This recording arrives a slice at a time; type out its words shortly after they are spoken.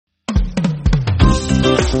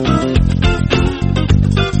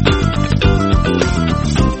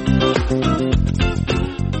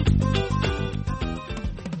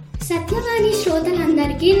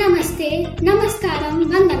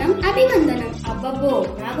అభినందనం. అబ్బబ్బో,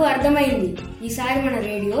 నాకు అర్థమైంది. ఈసారి మన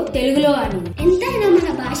రేడియో తెలుగులో అని. ఎంతైనా మన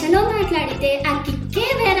భాషలో మాట్లాడితే ఆ కిక్కే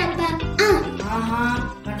వేరబ్బా. ఆహా,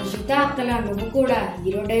 మన సుతా అక్కల నువ్వు కూడా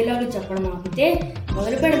హీరో డైలాగులు చెప్పడం ఆపితే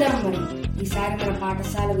మొదలు పెడదాం మరి. ఈసారి మన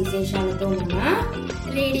పాఠశాల విశేషాలతో మన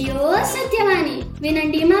రేడియో సత్యవాణి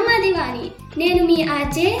వినండి మామాది వాణి. నేను మీ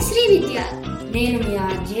ఆర్జే శ్రీ విద్య. నేను మీ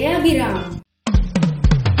ఆర్జే అభిరామ్.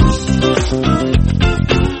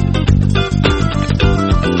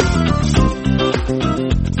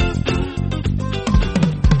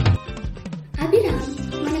 అభిరామ్,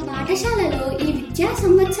 మన పాఠశాలలో ఈ విద్యా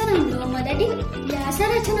సంవత్సరంలో మొదటి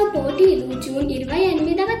వ్యాసరచన పోటీలు జూన్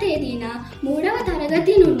 28వ తేదీన 3వ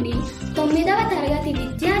తరగతి నుండి 9వ తరగతి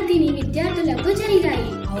విద్యార్థులకు జరిగాయి.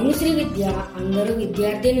 అవును శ్రీ విద్య, అందరూ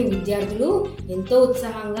విద్యార్థులు ఎంతో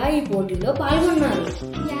ఉత్సాహంగా ఈ పోటీలో పాల్గొన్నారు.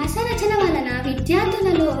 వ్యాసరచన వలన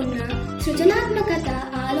విద్యార్థులలో ఉన్న సృజనాత్మకత,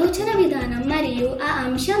 ఆలోచన విధానం మరియు ఆ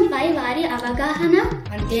అంశంపై వారి అవగాహన,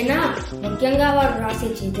 అంతేనా, ముఖ్యంగా వారు రాసే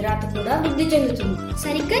చేతిరాత కూడా వృద్ధి చెందుతుంది.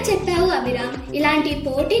 సరిగ్గా చెప్పావు అభిరామ్. ఇలాంటి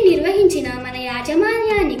పోటీ నిర్వహించిన మన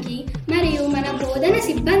యాజమాన్యానికి మరియు మన బోధన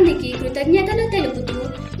సిబ్బందికి కృతజ్ఞతలు తెలుపుతూ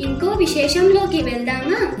ఇంకో విశేషంలోకి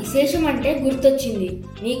వెళ్దామా? విశేషం అంటే గుర్తొచ్చింది.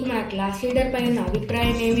 నీకు మన క్లాస్ లీడర్ పైన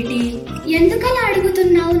అభిప్రాయం ఏమిటి? ఎందుకలా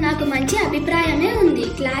అడుగుతున్నావు? నాకు మంచి అభిప్రాయమే ఉంది.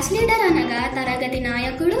 క్లాస్ లీడర్ అనగా తరగతి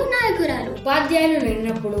నాయకుడు, నాయకురాలు. ఉపాధ్యాయులు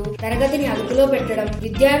లేనప్పుడు తరగతిని అదుపులో పెట్టడం,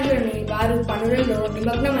 విద్యార్థులని వారు పనులలో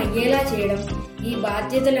నిమగ్నం అయ్యేలా చేయడం, ఈ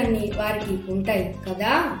బాధ్యతలన్నీ వారికి ఉంటాయి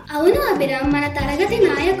కదా. అవును అభిరామ్, మన తరగతి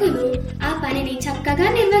నాయకులు ఆ పనిని చక్కగా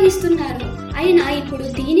నిర్వహిస్తున్నారు. అయినా ఇప్పుడు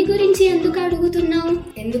దీని గురించి ఎందుకు అడుగుతున్నావు?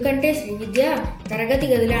 ఎందుకంటే శ్రీ విద్య, తరగతి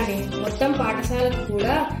గదిలోనే మొత్తం పాఠశాలకు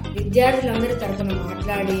కూడా విద్యార్థులందరి తరపున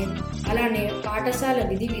మాట్లాడి, అలానే పాఠశాల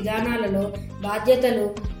విధి విధానాలలో బాధ్యతలు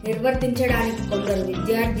నిర్వర్తించడానికి కొందరు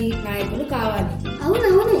విద్యార్థి నాయకులు కావాలి.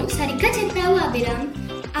 అవునవును, సరిగ్గా చెప్పావు అభిరామ్.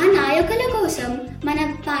 ఆ నాయకుల కోసం మన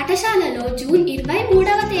పాఠశాలలో జూన్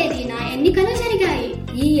 23వ తేదీన ఎన్నికలు జరిగాయి.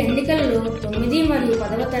 ఈ ఎన్నికలలో 9 మరియు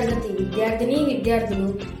 10వ తరగతి విద్యార్థులు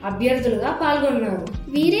అభ్యర్థులుగా పాల్గొన్నారు.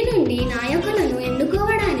 వీరి నుండి నాయకులను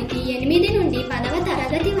ఎన్నుకోవడానికి 8 నుండి 10వ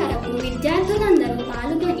తరగతి వరకు విద్యార్థులందరూ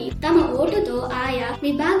పాల్గొని తమ ఓటుతో ఆయా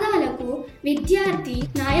విభాగాలకు విద్యార్థి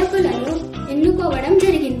నాయకులను ఎన్నుకోవడం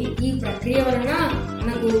జరిగింది. ఈ ప్రక్రియ వలన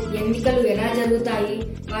మనకు ఎన్నికలు ఎలా జరుగుతాయి,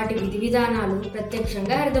 వాటి విధి విధానాలు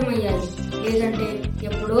ప్రత్యక్షంగా అర్థమయ్యాయి. లేదంటే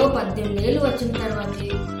ఎప్పుడో 18 ఏళ్ళు వచ్చిన తర్వాతే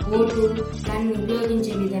ఓటు, దాన్ని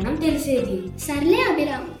ఉపయోగించే విధానం తెలిసేది. సర్లే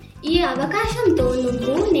అభిరామ్, ఈ అవకాశంతో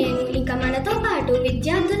నువ్వు, నేను, ఇంకా మనతో పాటు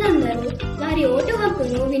విద్యార్థులందరూ వారి ఓటు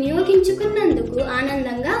హక్కును వినియోగించుకున్నందుకు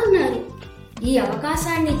ఆనందంగా ఉన్నారు. ఈ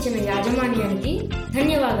అవకాశాన్ని ఇచ్చిన యాజమాన్యానికి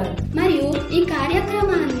ధన్యవాదాలు. మరియు ఈ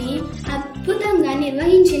కార్యక్రమాన్ని అద్భుతంగా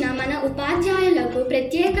నిర్వహించిన మన ఉపాధ్యాయులకు,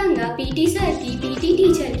 ప్రత్యేకంగా పీటీ సార్కి, పీటీ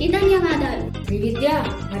టీచర్కి ధన్యవాదాలు. శ్రీ విద్య,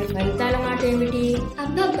 మరి ఫలితాల మాట ఏమిటి?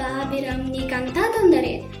 అబ్బబ్బా అభిరామ్, నీకంతా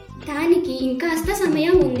తొందరే. దానికి ఇంకాస్త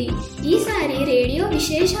సమయం ఉంది. ఈసారి రేడియో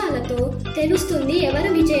విశేషాలతో తెలుస్తుంది ఎవరు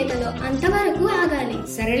విజేతలో. అంతవరకు ఆగాలి.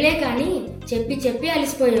 సరేలే కాని చెప్పి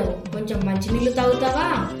అలసిపోయావు. కొంచెం మంచినీళ్ళు తాగుతావా?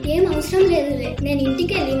 ఏం అవసరం లేదులే, నేను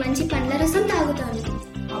ఇంటికెళ్ళి మంచి పండ్ల రసం తాగుతాను.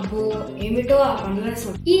 అబ్బో, ఏమిటో ఆ పండ్ల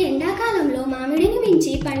రసం? ఈ ఎండాకాలంలో మామిడిని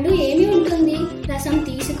మించి పండు ఏమి ఉంటుంది? రసం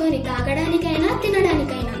తీసుకొని తాగడానికైనా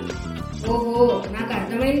తినడానికైనా. ఓహో, నాకు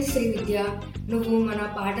అర్థమైంది శ్రీ విద్య. నువ్వు మన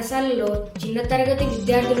పాఠశాలలో చిన్న తరగతి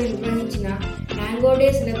విద్యార్థులు నిర్వహించిన మ్యాంగో డే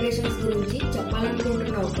సెలబ్రేషన్స్ గురించి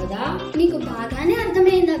చెప్పాలనుకుంటున్నావు కదా. నీకు బాగానే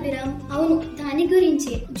అర్థమైంది అభిరామ్. అవును, దాని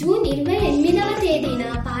గురించి జూన్ 28వ తేదీన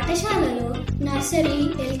పాఠశాలలో నర్సరీ,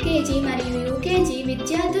 ఎల్కేజీ మరియు యూకేజీ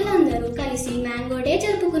విద్యార్థులందరూ కలిసి మ్యాంగో డే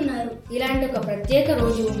జరుపుకున్నారు. ఇలాంటి ఒక ప్రత్యేక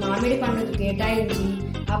రోజు మామిడి పండుగ కేటాయించి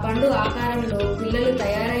ఆ పండు ఆకారంలో పిల్లలు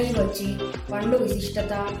తయారయ్యి వచ్చి పండు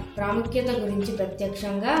విశిష్టత, ప్రాముఖ్యత గురించి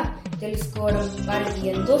ప్రత్యక్షంగా తెలుసుకోవడం వారికి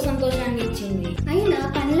ఎంతో సంతోషాన్ని ఇచ్చింది. అయినా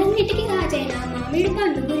పండ్లన్నిటికీ రాజైన మామిడి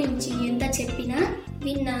పండు గురించి ఎంత చెప్పినా,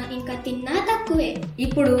 విన్నా, ఇంకా తిన్నా తక్కువే.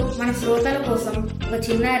 ఇప్పుడు మన శ్రోతల కోసం ఒక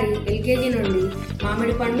చిన్నారి ఎల్కేజీ నుండి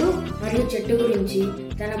మామిడి పండు మరియు చెట్టు గురించి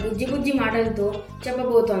తన బుజ్జి మాటలతో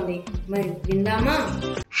చెప్పబోతోంది. మరి విందామా?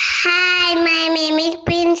 Hi, my name is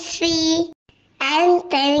Princy. I'm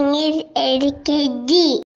telling is LKG.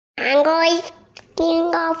 Mango is king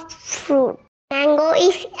of fruit. Mango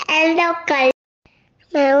is yellow color.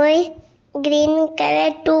 Mango is green color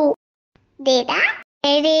too. There are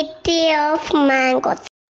variety of mangoes.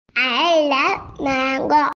 I love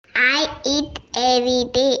mango. I eat every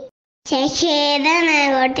day. Share the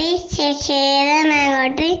mango tree. Share the mango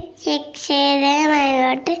tree. Share the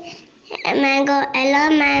mango tree. Mango yellow,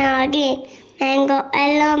 mango green. Mango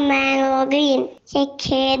yellow, mango green.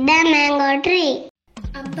 Share the mango tree.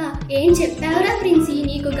 అబ్బా, ఏం చెప్పావురా princi,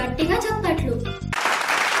 నీకు గట్టిగా చెప్పట్లు.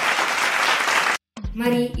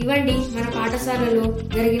 మరి ఇవండి మన పాఠశాలలో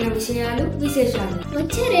జరిగిన విషయాలు విశేషాలు.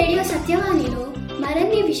 వచ్చే రేడియో సత్యవాణిలో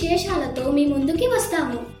మరిన్ని విశేషాలతో మీ ముందుకి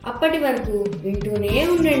వస్తాము. అప్పటి వరకు వింటూనే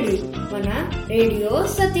ఉండండి మన రేడియో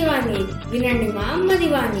సత్యవాణి. వినండి మా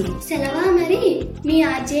మదివాణి. సెలవా మరి, మీ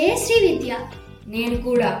ఆర్జే శ్రీ విద్య. నేను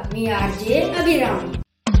కూడా మీ ఆర్జే అభిరామ్.